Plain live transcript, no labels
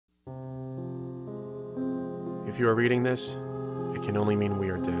If you are reading this, it can only mean we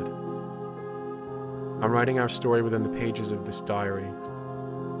are dead. I'm writing our story within the pages of this diary,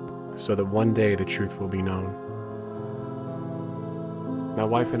 so that one day the truth will be known. My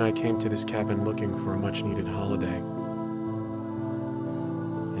wife and I came to this cabin looking for a much-needed holiday.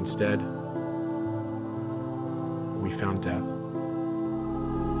 Instead, we found death.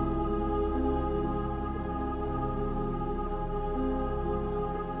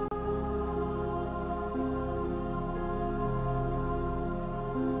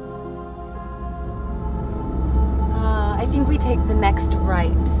 I think we take the next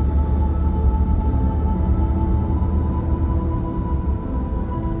right.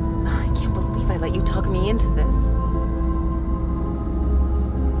 I can't believe I let you talk me into this.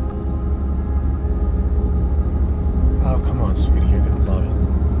 Oh, come on, sweetie. You're gonna love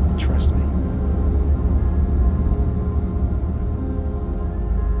it. Trust me.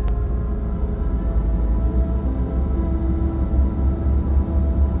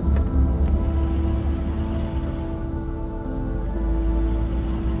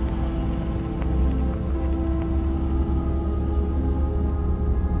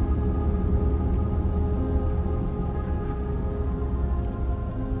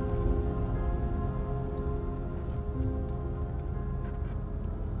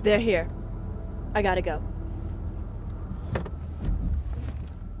 They're here. I gotta go.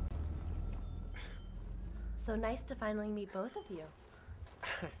 So nice to finally meet both of you.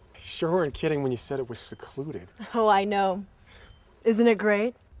 Sure weren't kidding when you said it was secluded. Oh, I know. Isn't it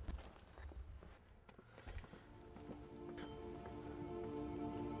great?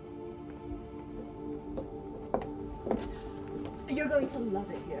 You're going to love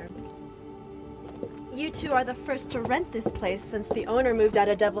it here. You two are the first to rent this place since the owner moved out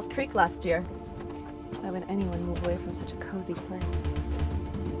of Devil's Creek last year. Why would anyone move away from such a cozy place?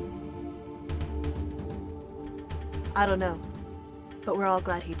 I don't know, but we're all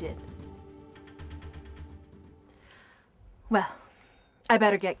glad he did. Well, I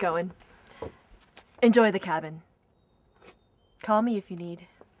better get going. Enjoy the cabin. Call me if you need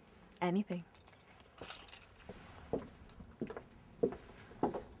anything.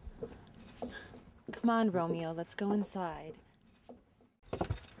 Come on, Romeo, let's go inside.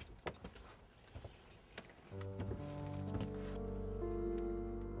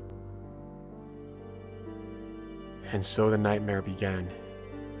 And so the nightmare began.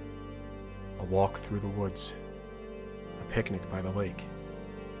 A walk through the woods. A picnic by the lake.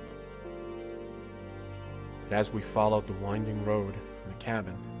 But as we followed the winding road from the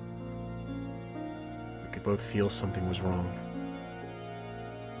cabin, we could both feel something was wrong.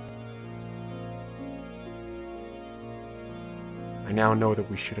 I now know that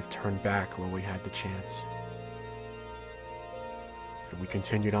we should have turned back while we had the chance. But we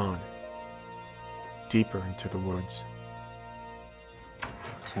continued on, deeper into the woods.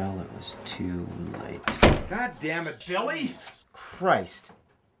 Till it was too late. God damn it, Billy! Christ.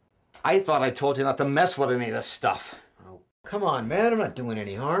 I thought I told you not to mess with any of this stuff. Oh, come on, man. I'm not doing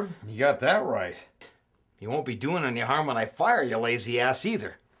any harm. You got that right. You won't be doing any harm when I fire you lazy ass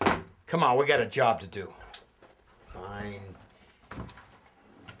either. Come on, we got a job to do. Fine.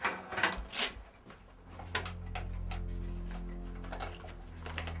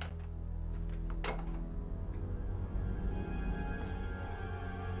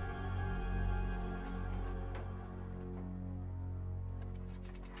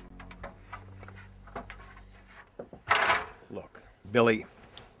 Look, Billy,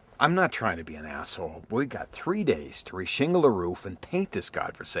 I'm not trying to be an asshole. We got 3 days to reshingle the roof and paint this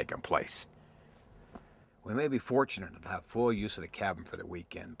godforsaken place. We may be fortunate to have full use of the cabin for the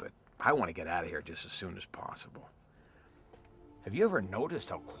weekend, but I want to get out of here just as soon as possible. Have you ever noticed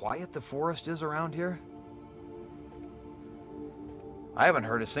how quiet the forest is around here? I haven't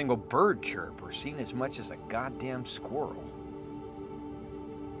heard a single bird chirp or seen as much as a goddamn squirrel.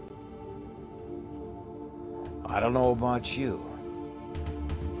 I don't know about you,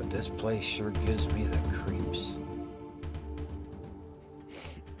 but this place sure gives me the creeps.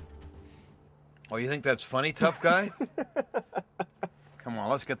 Oh, you think that's funny, tough guy? Come on,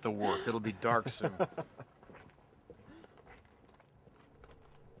 let's get to work. It'll be dark soon.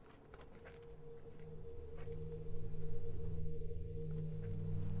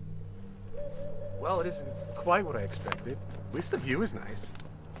 Well, it isn't quite what I expected. At least the view is nice.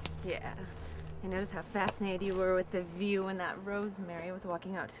 Yeah. I noticed how fascinated you were with the view when that Rosemary was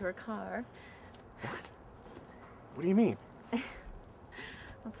walking out to her car. What? What do you mean?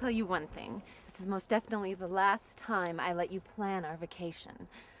 I'll tell you one thing. This is most definitely the last time I let you plan our vacation.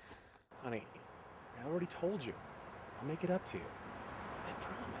 Honey, I already told you. I'll make it up to you. I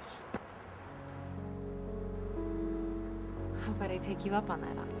promise. about I take you up on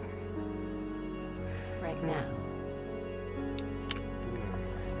that offer? Right now.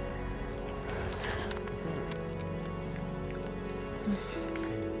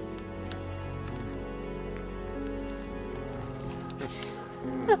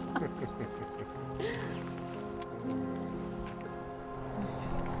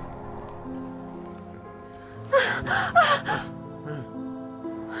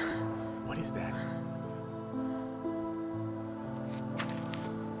 What is that?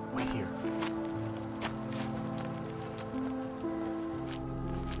 Wait here.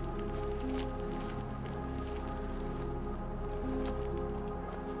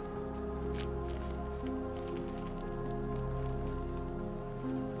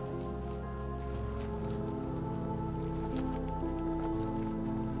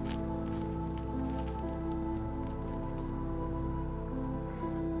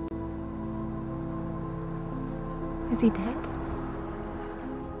 Is he dead?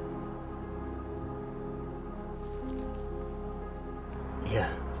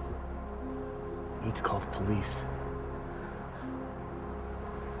 Yeah. Need to call the police.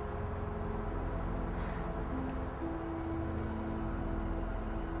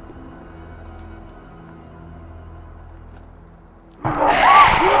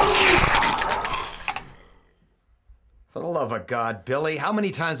 For the love of God, Billy, how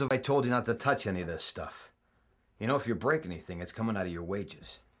many times have I told you not to touch any of this stuff? You know, if you break anything, it's coming out of your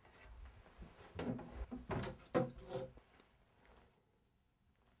wages.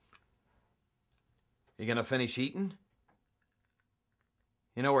 You gonna finish eating?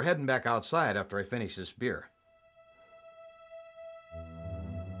 You know, we're heading back outside after I finish this beer.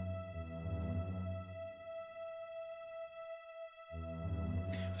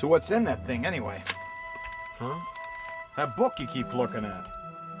 So what's in that thing anyway? Huh? That book you keep looking at.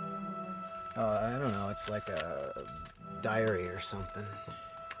 I don't know. It's like a diary or something.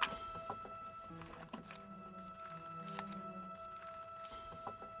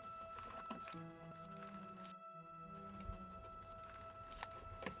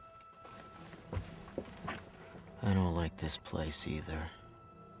 I don't like this place either.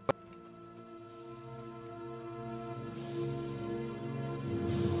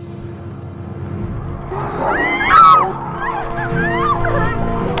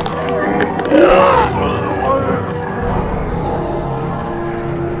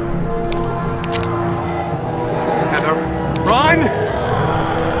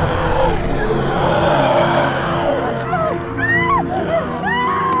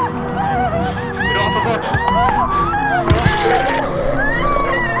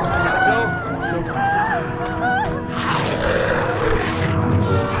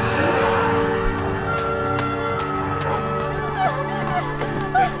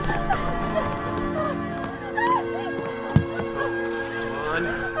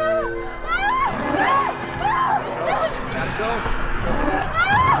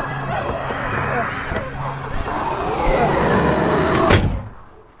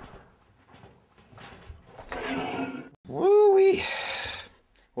 Woo-wee.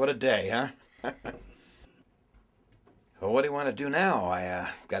 What a day, huh? Well, what do you want to do now? I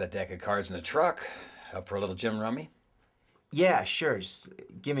got a deck of cards in the truck. Up for a little Jim Rummy? Yeah, sure. Just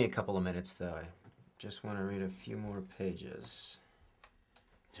give me a couple of minutes, though. I just want to read a few more pages.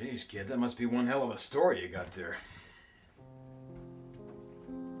 Jeez, kid, that must be one hell of a story you got there.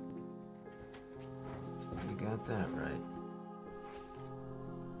 You got that right.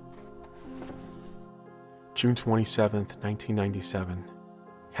 June 27th, 1997.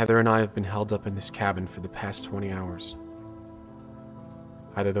 Heather and I have been held up in this cabin for the past 20 hours.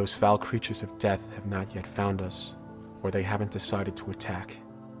 Either those foul creatures of death have not yet found us, or they haven't decided to attack.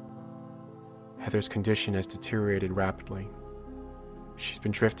 Heather's condition has deteriorated rapidly. She's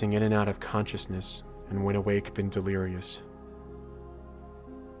been drifting in and out of consciousness, and when awake, been delirious.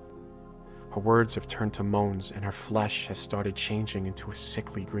 Her words have turned to moans, and her flesh has started changing into a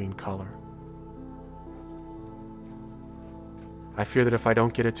sickly green color. I fear that if I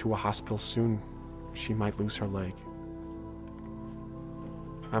don't get her to a hospital soon, she might lose her leg.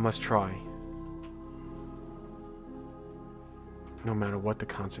 I must try, no matter what the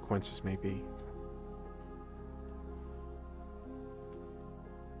consequences may be.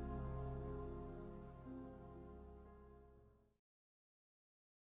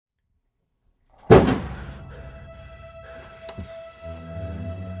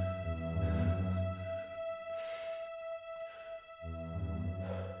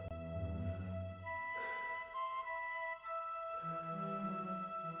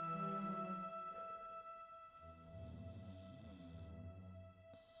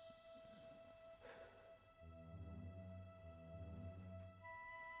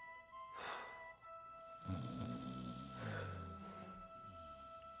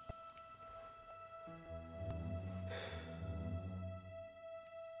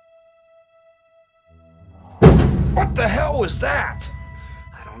 What the hell was that?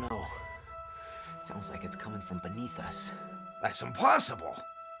 I don't know. Sounds like it's coming from beneath us. That's impossible.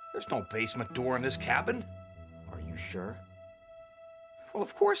 There's no basement door in this cabin. Are you sure? Well,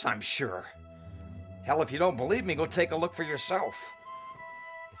 of course I'm sure. Hell, if you don't believe me, go take a look for yourself.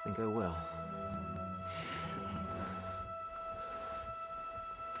 I think I will.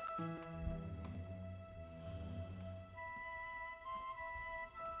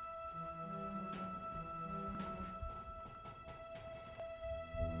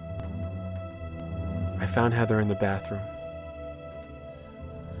 I found Heather in the bathroom.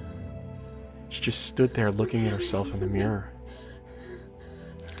 She just stood there looking at herself in the mirror.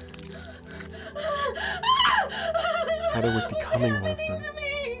 Heather was becoming one of them.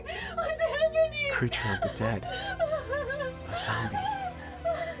 A creature of the dead. A zombie.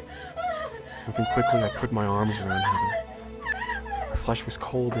 Moving quickly, I put my arms around Heather. Her flesh was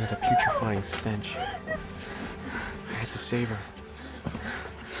cold and had a putrefying stench. I had to save her.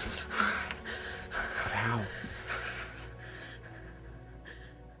 But how?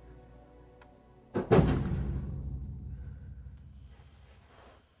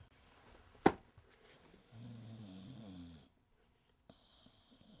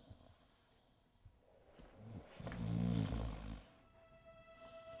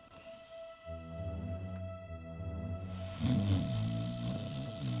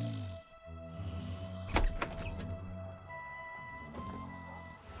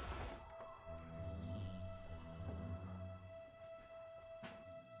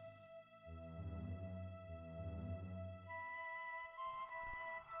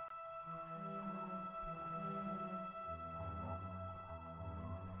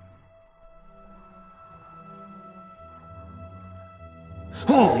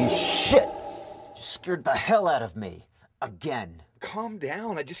 Holy shit! Just scared the hell out of me. Again. Calm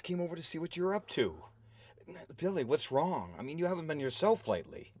down. I just came over to see what you're up to. Billy, what's wrong? I mean, you haven't been yourself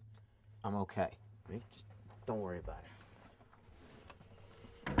lately. I'm okay. Right? Just don't worry about it.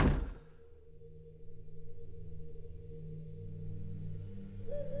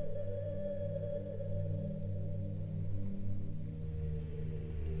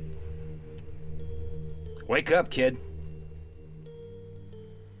 Wake up, kid.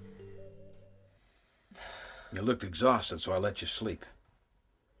 You looked exhausted, so I let you sleep.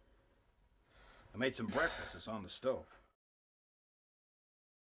 I made some breakfast. It's on the stove.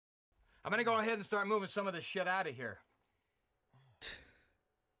 I'm gonna go ahead and start moving some of this shit out of here.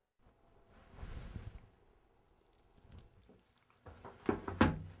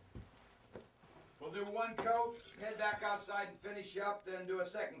 We'll do one coat, head back outside and finish up, then do a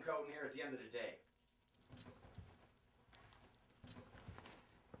second coat in here at the end of the day.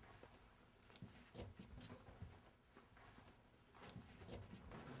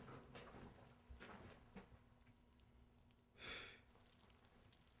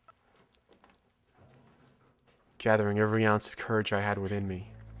 Gathering every ounce of courage I had within me,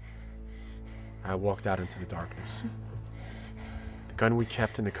 I walked out into the darkness. The gun we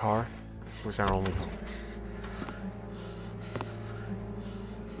kept in the car was our only hope.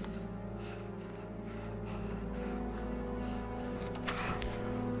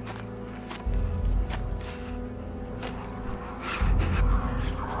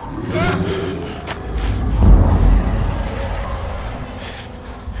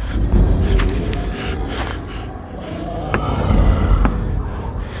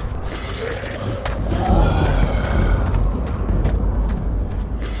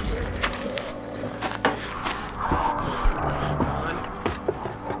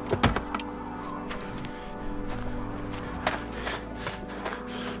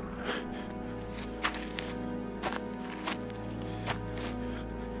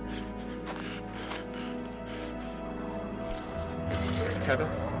 Heather?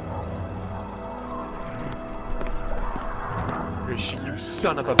 Where is she, you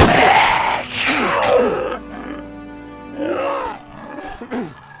son of a bitch?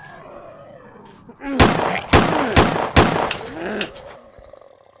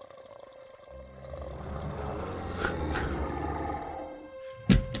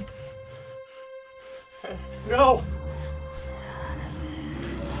 No!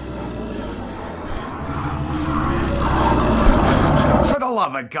 For the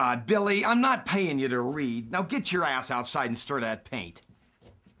love of God, Billy, I'm not paying you to read. Now get your ass outside and stir that paint.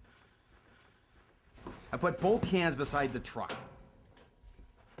 I put both cans beside the truck.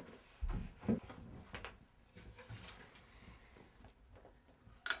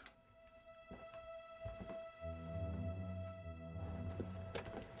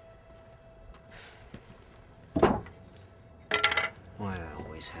 Well,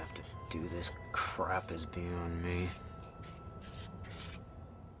 we always have to do this crap is beyond me.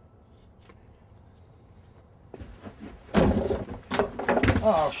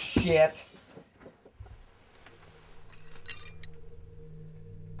 Oh, shit.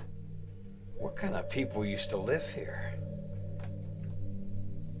 What kind of people used to live here?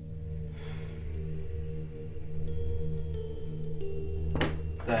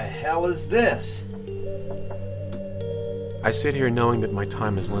 The hell is this? I sit here knowing that my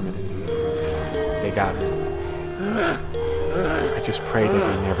time is limited. They got me. I just pray that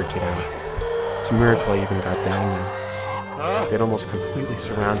they never get out. It's a miracle I even got down there. They'd almost completely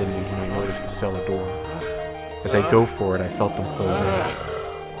surrounded me when I noticed the cellar door. As I dove for it, I felt them close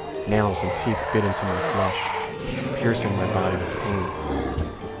in. Nails and teeth bit into my flesh, piercing my body with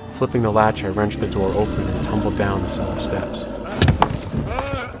pain. Flipping the latch, I wrenched the door open and tumbled down the cellar steps.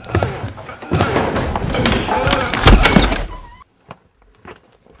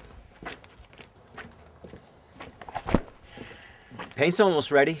 Paint's almost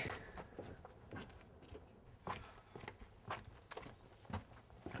ready.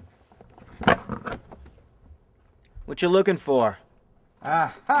 What you looking for?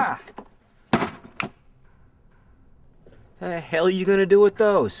 Aha! The hell are you gonna do with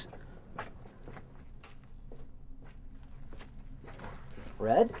those?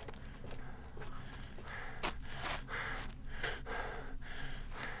 Red?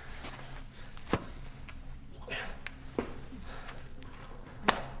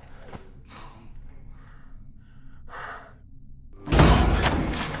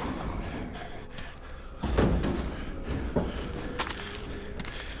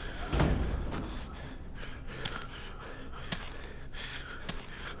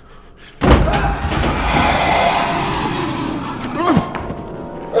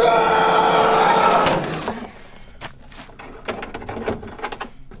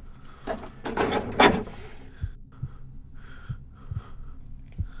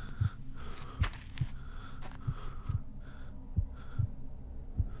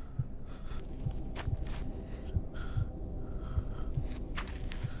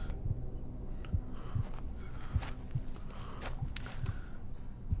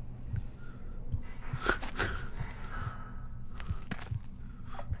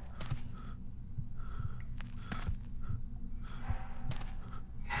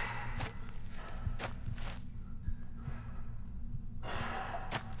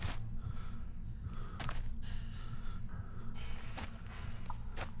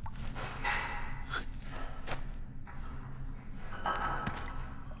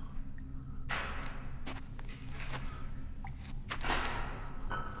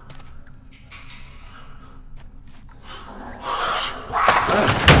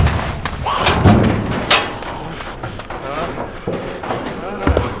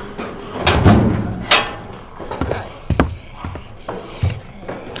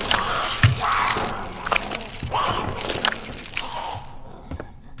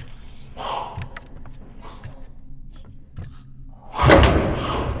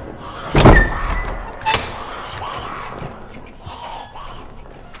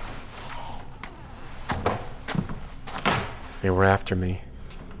 They were after me.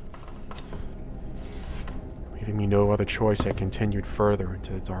 Leaving me no other choice, I continued further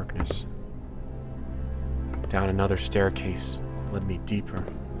into the darkness. Down another staircase led me deeper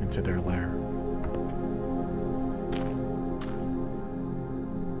into their lair.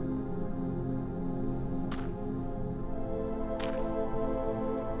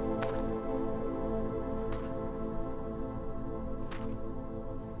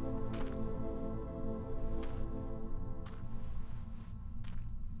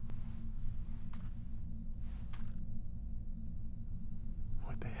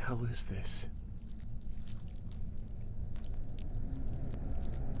 What the hell is this?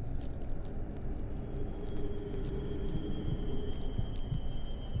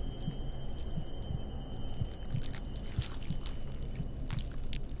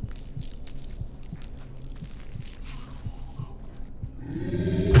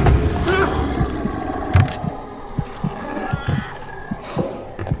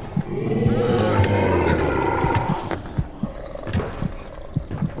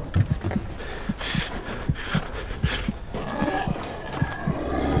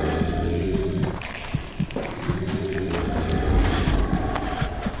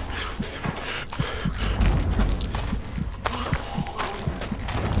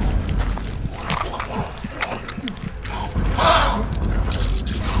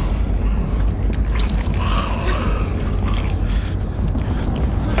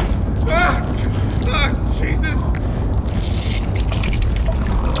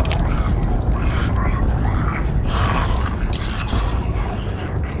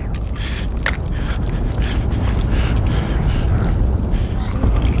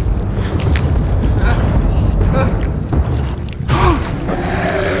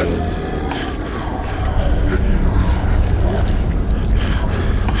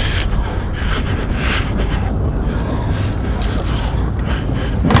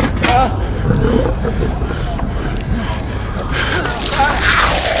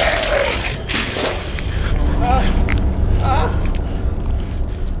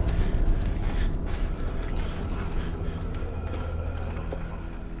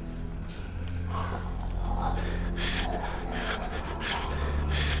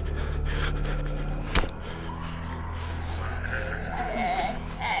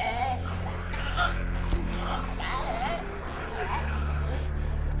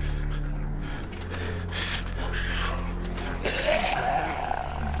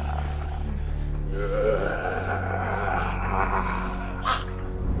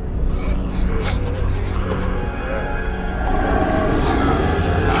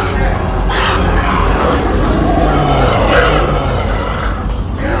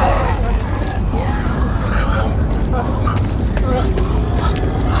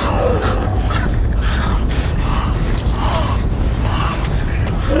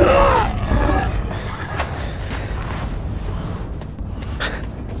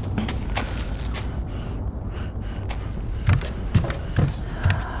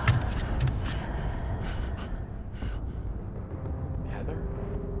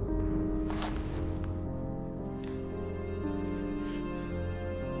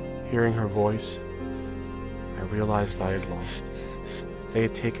 Hearing her voice, I realized I had lost. They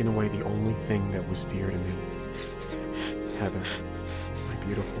had taken away the only thing that was dear to me. Heather, my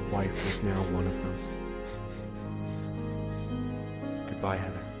beautiful wife, was now one of them. Goodbye,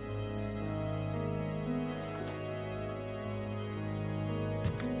 Heather.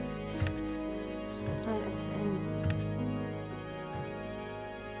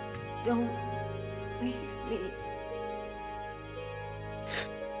 Don't leave me.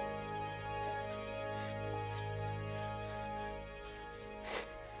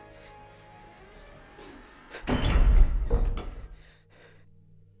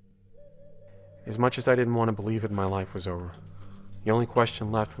 As much as I didn't want to believe it, my life was over. The only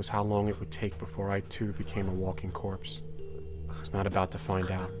question left was how long it would take before I too became a walking corpse. I was not about to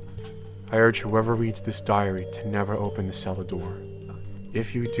find out. I urge whoever reads this diary to never open the cellar door.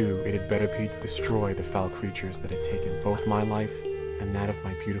 If you do, it had better be to destroy the foul creatures that had taken both my life and that of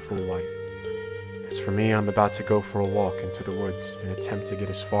my beautiful wife. As for me, I'm about to go for a walk into the woods and attempt to get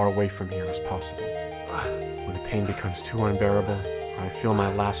as far away from here as possible. When the pain becomes too unbearable, or I feel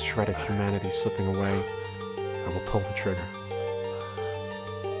my last shred of humanity slipping away, I will pull the trigger.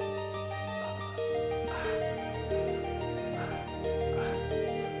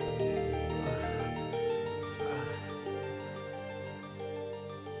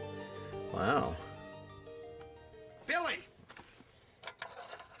 Wow. Billy!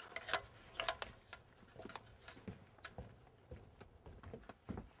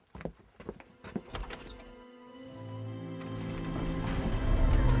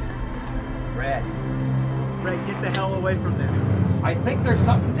 Red. Red, get the hell away from there. I think there's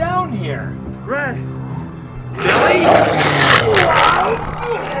something down here. Red!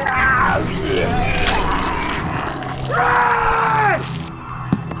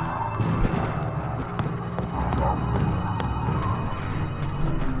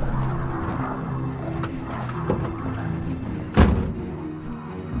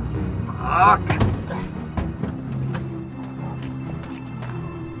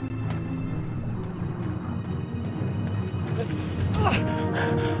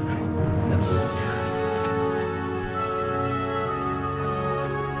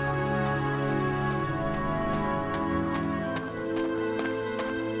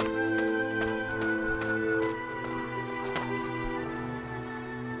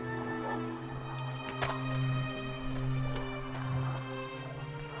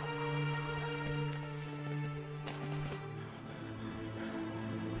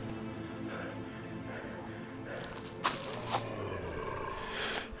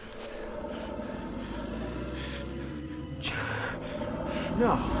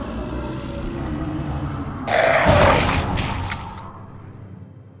 No.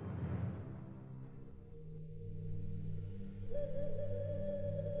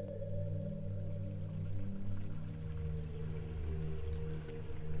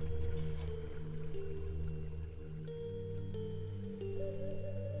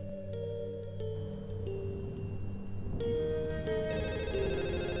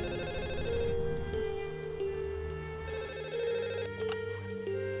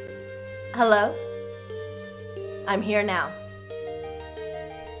 Hello? I'm here now.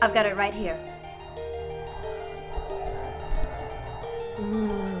 I've got it right here.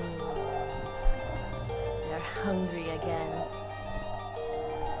 They're hungry again.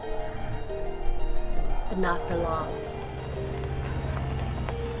 But not for long.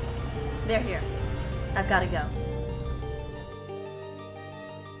 They're here. I've got to go.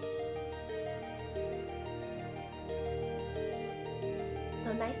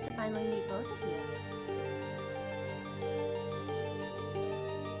 So nice to finally meet both of you.